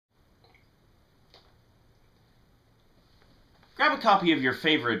grab a copy of your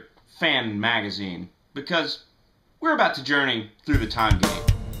favorite fan magazine, because we're about to journey through the time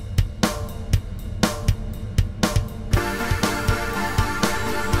gate.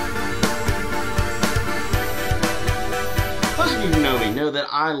 Those of you who know me know that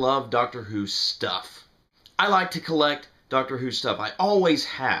I love Doctor Who stuff. I like to collect Doctor Who stuff. I always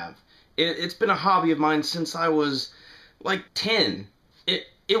have. It's been a hobby of mine since I was like 10.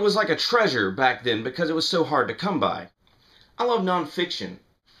 It was like a treasure back then because it was so hard to come by. I love nonfiction.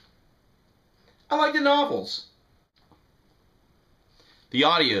 I like the novels. The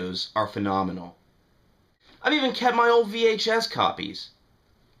audios are phenomenal. I've even kept my old VHS copies.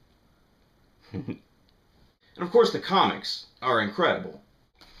 And of course the comics are incredible.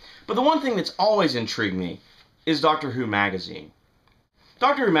 But the one thing that's always intrigued me is Doctor Who magazine.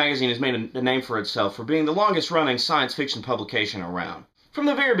 Doctor Who magazine has made a name for itself for being the longest running science fiction publication around. From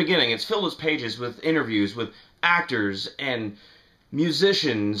the very beginning, it's filled its pages with interviews with actors and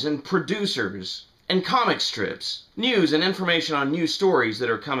musicians and producers and comic strips, news and information on new stories that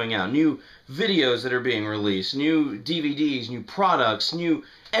are coming out, new videos that are being released, new DVDs, new products, new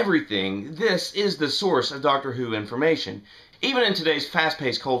everything. This is the source of Doctor Who information. Even in today's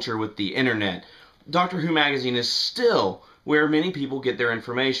fast-paced culture with the internet, Doctor Who magazine is still where many people get their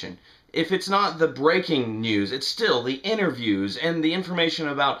information. If it's not the breaking news, it's still the interviews and the information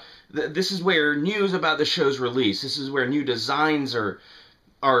about... This is where news about the show's release. This is where new designs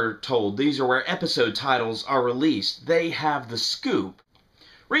are told. These are where episode titles are released. They have the scoop.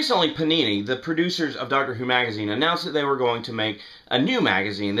 Recently, Panini, the producers of Doctor Who magazine, announced that they were going to make a new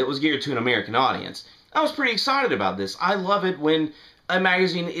magazine that was geared to an American audience. I was pretty excited about this. I love it when a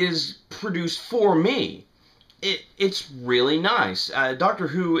magazine is produced for me. It's really nice. Doctor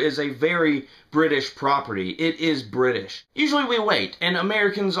Who is a very British property. It is British. Usually we wait, and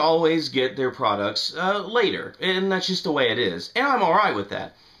Americans always get their products later, and that's just the way it is. And I'm alright with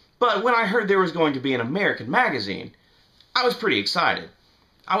that. But when I heard there was going to be an American magazine, I was pretty excited.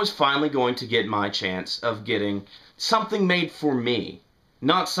 I was finally going to get my chance of getting something made for me.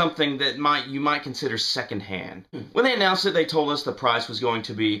 Not something that you might consider secondhand. When they announced it, they told us the price was going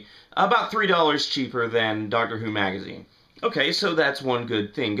to be about $3 cheaper than Doctor Who magazine. Okay, so that's one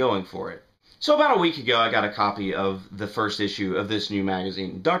good thing going for it. So about a week ago, I got a copy of the first issue of this new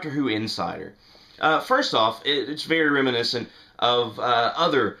magazine, Doctor Who Insider. First off, it's very reminiscent of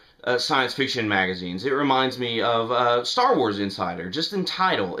other science fiction magazines. It reminds me of Star Wars Insider. Just in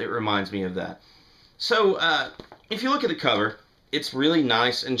title, it reminds me of that. So, if you look at the cover, it's really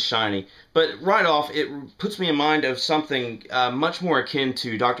nice and shiny, but right off it puts me in mind of something much more akin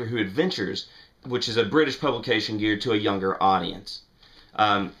to Doctor Who Adventures, which is a British publication geared to a younger audience.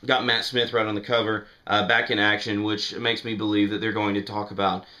 Got Matt Smith right on the cover, back in action, which makes me believe that they're going to talk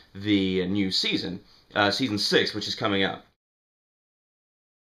about the new season, Season 6, which is coming out.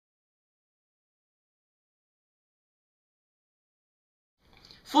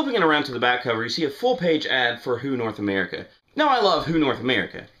 Flipping it around to the back cover, you see a full-page ad for Who North America. Now, I love Who North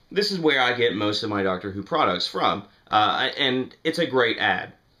America. This is where I get most of my Doctor Who products from, and it's a great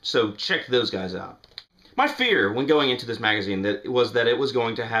ad, so check those guys out. My fear when going into this magazine was that it was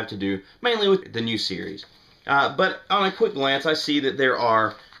going to have to do mainly with the new series. But on a quick glance, I see that there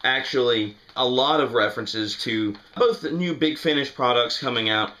are actually a lot of references to both the new Big Finish products coming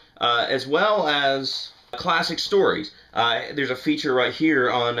out, as well as classic stories. There's a feature right here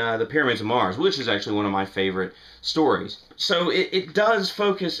on the Pyramids of Mars, which is actually one of my favorite stories. So it does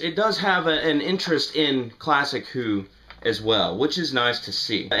focus, it does have an interest in classic Who as well, which is nice to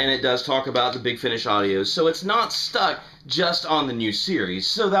see. And it does talk about the Big Finish audios, so it's not stuck just on the new series,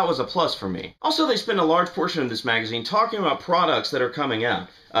 so that was a plus for me. Also, they spend a large portion of this magazine talking about products that are coming out.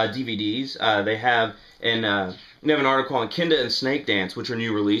 DVDs, they have an article on Kenda and Snake Dance, which are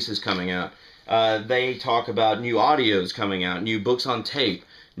new releases coming out. They talk about new audios coming out, new books on tape,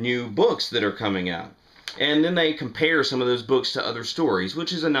 new books that are coming out. And then they compare some of those books to other stories,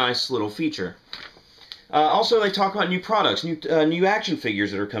 which is a nice little feature. Also, they talk about new products, new action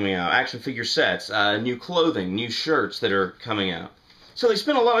figures that are coming out, action figure sets, new clothing, new shirts that are coming out. So they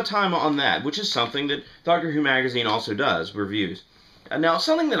spend a lot of time on that, which is something that Doctor Who magazine also does, reviews. Now,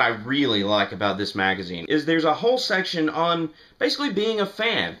 something that I really like about this magazine is there's a whole section on basically being a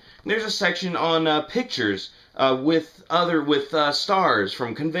fan. There's a section on pictures with stars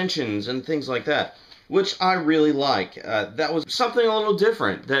from conventions and things like that, which I really like. That was something a little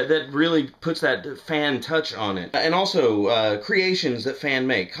different that really puts that fan touch on it. And also creations that fans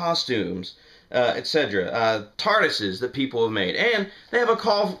make, costumes, etc. TARDISes that people have made. And they have a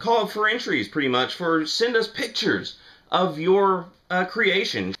call for entries, pretty much, for send us pictures of your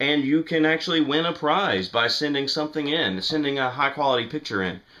creation, and you can actually win a prize by sending something in, sending a high quality picture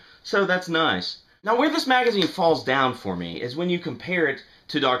in. So that's nice. Now where this magazine falls down for me is when you compare it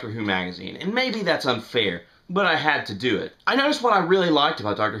to Doctor Who magazine, and maybe that's unfair, but I had to do it. I noticed what I really liked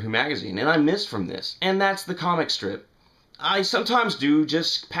about Doctor Who magazine, and I missed from this, and that's the comic strip. I sometimes do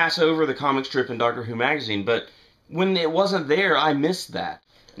just pass over the comic strip in Doctor Who magazine, but when it wasn't there, I missed that.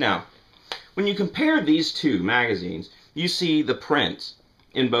 Now, when you compare these two magazines, you see the prints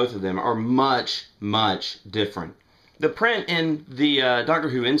in both of them are much, much different. The print in the Doctor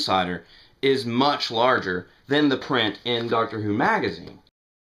Who Insider is much larger than the print in Doctor Who magazine.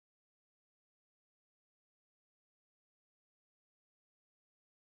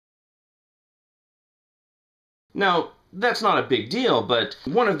 Now, that's not a big deal, but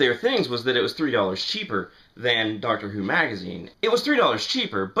one of their things was that it was $3 cheaper than Doctor Who magazine. It was $3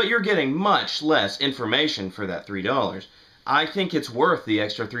 cheaper, but you're getting much less information for that $3. I think it's worth the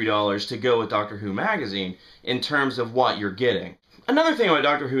extra $3 to go with Doctor Who magazine in terms of what you're getting. Another thing about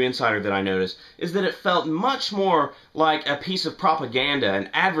Doctor Who Insider that I noticed is that it felt much more like a piece of propaganda and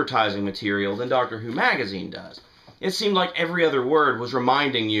advertising material than Doctor Who magazine does. It seemed like every other word was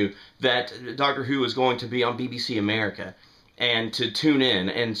reminding you that Doctor Who was going to be on BBC America, and to tune in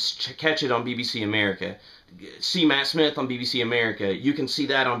and catch it on BBC America. See Matt Smith on BBC America. You can see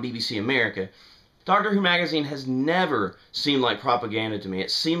that on BBC America. Doctor Who magazine has never seemed like propaganda to me. It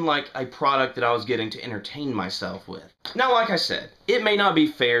seemed like a product that I was getting to entertain myself with. Now, like I said, it may not be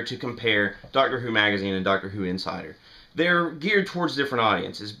fair to compare Doctor Who magazine and Doctor Who Insider. They're geared towards different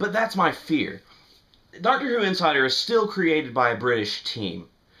audiences, but that's my fear. Doctor Who Insider is still created by a British team,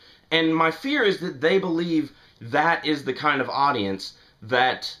 and my fear is that they believe that is the kind of audience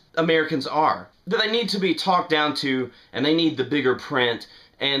that Americans are. That they need to be talked down to, and they need the bigger print,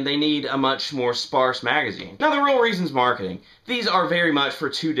 and they need a much more sparse magazine. Now, the real reason's marketing. These are very much for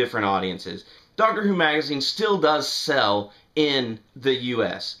two different audiences. Doctor Who magazine still does sell in the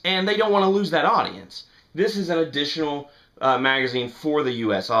US, and they don't want to lose that audience. This is an additional magazine for the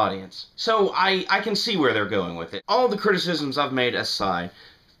US audience. So I can see where they're going with it. All the criticisms I've made aside,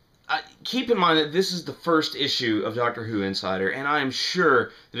 keep in mind that this is the first issue of Doctor Who Insider, and I am sure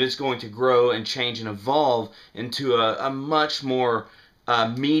that it's going to grow and change and evolve into a much more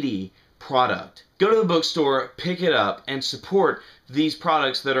meaty product. Go to the bookstore, pick it up, and support these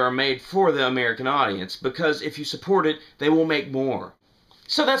products that are made for the American audience, because if you support it, they will make more.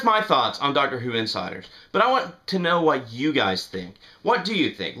 So that's my thoughts on Doctor Who Insiders, but I want to know what you guys think. What do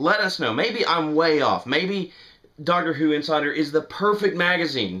you think? Let us know. Maybe I'm way off. Maybe Doctor Who Insider is the perfect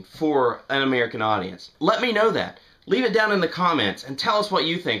magazine for an American audience. Let me know that. Leave it down in the comments and tell us what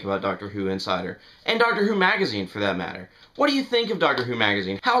you think about Doctor Who Insider, and Doctor Who Magazine for that matter. What do you think of Doctor Who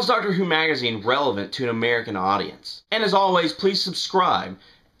Magazine? How is Doctor Who Magazine relevant to an American audience? And as always, please subscribe,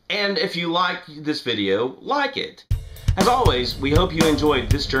 and if you like this video, like it. As always, we hope you enjoyed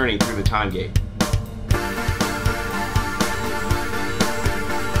this journey through the Time Gate.